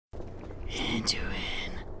Entoan.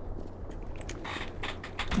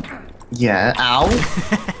 Yeah, ow.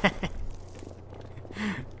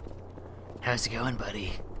 How's it going,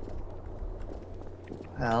 buddy?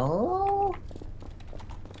 Hello?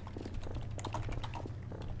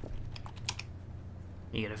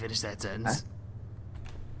 You gotta finish that sentence.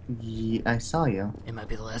 Yeah, I saw you. It might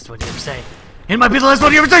be the last one you ever say. It might be the last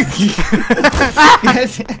one you ever say!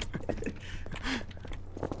 Yes.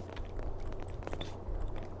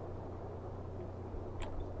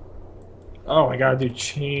 Oh, I gotta do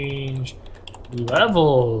change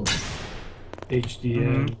level.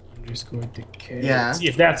 HDM underscore decay. Yeah. Let's see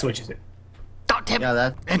if that switches it. Don't tip! Yeah,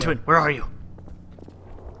 that. Entoan, where are you?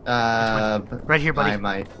 Right here, buddy.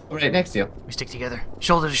 Right next to you. We stick together.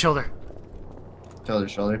 Shoulder to shoulder. Shoulder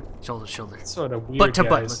to shoulder. Shoulder to shoulder. It's sort of weird, Butt to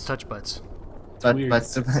butt. guys. Let's touch butts. Butt weird.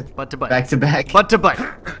 to butt. Butt to butt. Back to back. Butt to butt.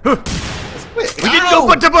 We didn't go Ow!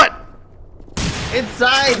 butt to butt!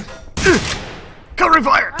 Inside! Covering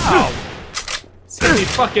fire! Ow! It's gonna be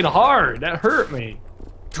fucking hard. That hurt me.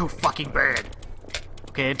 Too fucking bad.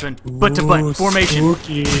 Okay, Entoan. Butt to butt. Formation.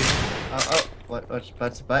 Spooky. Oh, what's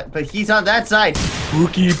butt to butt? But he's on that side!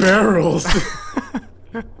 Spooky barrels.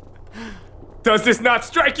 Does this not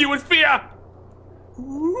strike you with fear?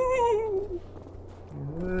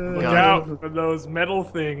 Look out for those metal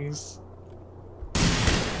things.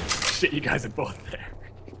 Shit, you guys are both there.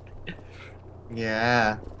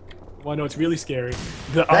 Yeah. Wanna know what's really scary?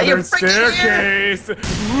 The Now you're other freaking staircase!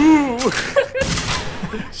 Woo!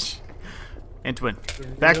 Entoan. The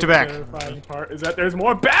Back to real back. terrifying part is that there's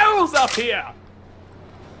more barrels up here!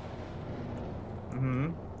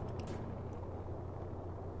 Mm-hmm.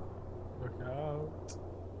 Look out.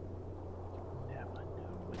 Never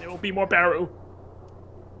know. There will be more barrel.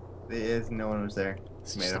 There is, no one was there.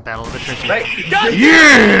 It's just the battle of the trenches. Right. God,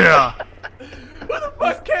 Yeah! who the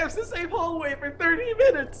fuck camps the same hallway for 30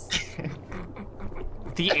 minutes?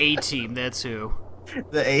 The A team, that's who.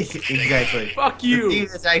 The A, exactly. Fuck The you! team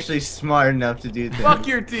that's actually smart enough to do things. Fuck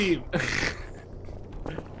your team!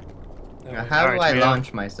 Now, how Alright, do I Tomato.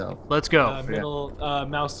 launch myself? Let's go. Middle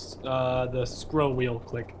mouse, the scroll wheel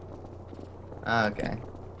click. Okay.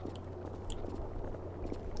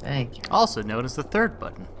 Thank you. Also known as the third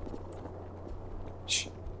button. Shh.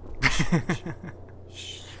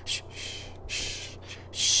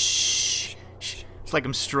 Shh. It's like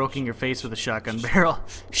I'm stroking your face with a shotgun barrel.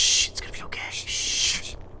 Shh, it's gonna be okay.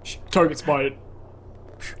 Shh. Target spotted.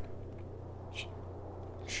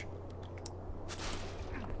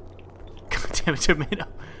 God damn it, Tomato.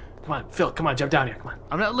 Come on, Phil, come on, jump down here, come on.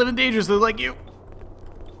 I'm not living dangerously like you.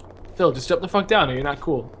 Phil, just jump the fuck down here, you're not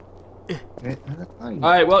cool. Oh,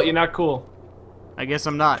 Alright, well, you're not cool. I guess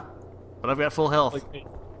I'm not. But I've got full health. Like me.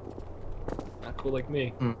 Not cool like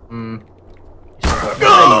me. Mm-mm.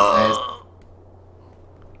 Oh!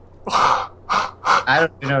 I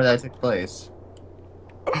don't even know where that took place.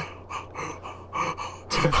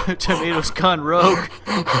 Tomato's gone rogue.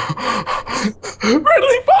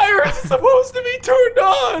 Friendly fire is supposed to be turned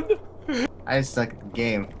on! I just suck at the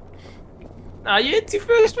game. Nah, you hit your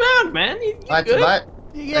first round, man. You Butt to good? butt.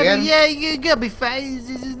 Again? Yeah, you gotta be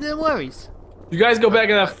fine. No worries. You guys go back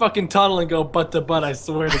in that fucking tunnel and go butt to butt, I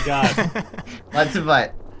swear to God. Butt to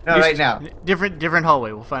butt. No, right now. Different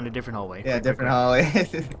hallway. We'll find a different hallway. Yeah, different hallway.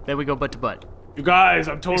 Then we go butt to butt. You guys,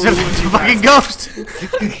 I'm totally Except with it's a you fucking guys.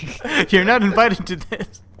 ghost. You're not invited to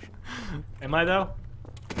this. Am I though?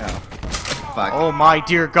 No. Fuck. Oh my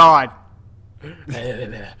dear God. Get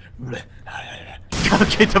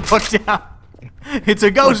the fuck down. It's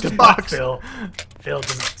a ghost Butt to box. butt, Phil. Phil,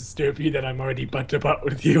 does it disturb you that I'm already butt to butt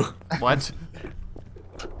with you? What?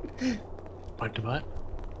 Butt to butt?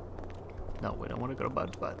 No, we don't want to go to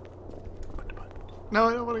butt to butt. Butt to butt. No,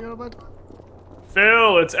 I don't want to go to butt to butt.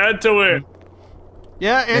 Phil, it's Entoan.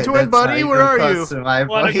 Yeah, That's Entoan, how buddy, you where go are you? close to my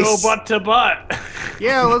Wanna go voice. butt to butt?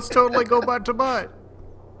 Yeah, let's totally go butt to butt.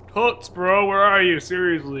 Toots, bro, where are you?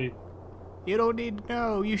 Seriously. You don't need to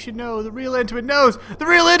know. You should know. The real Entoan knows. The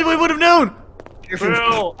real Entoan would have known.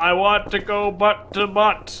 Phil, I want to go butt to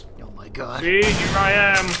butt. Oh my God. See, here I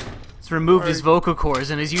am. He's removed his vocal cords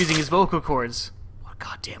and is using his vocal cords. What a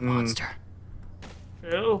goddamn monster.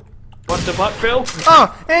 Phil? Butt to butt, Phil?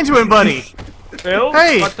 Oh, Entoan, buddy. Phil?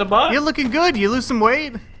 Hey, Butt to butt? you're looking good. You lose some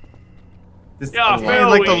weight. Just Yeah, a lot. Phil,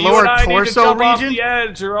 like the you lower and I torso need to jump region? off the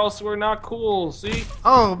edge or else we're not cool, see?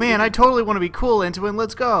 Oh man, I totally want to be cool, Entoan.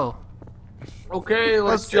 Let's go. Okay,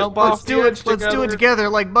 let's jump let's off do the it. edge Let's do it together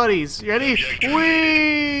like buddies. You ready?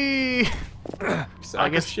 Whee! I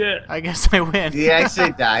guess shit. I guess I win. He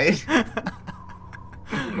actually died.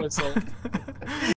 Myself.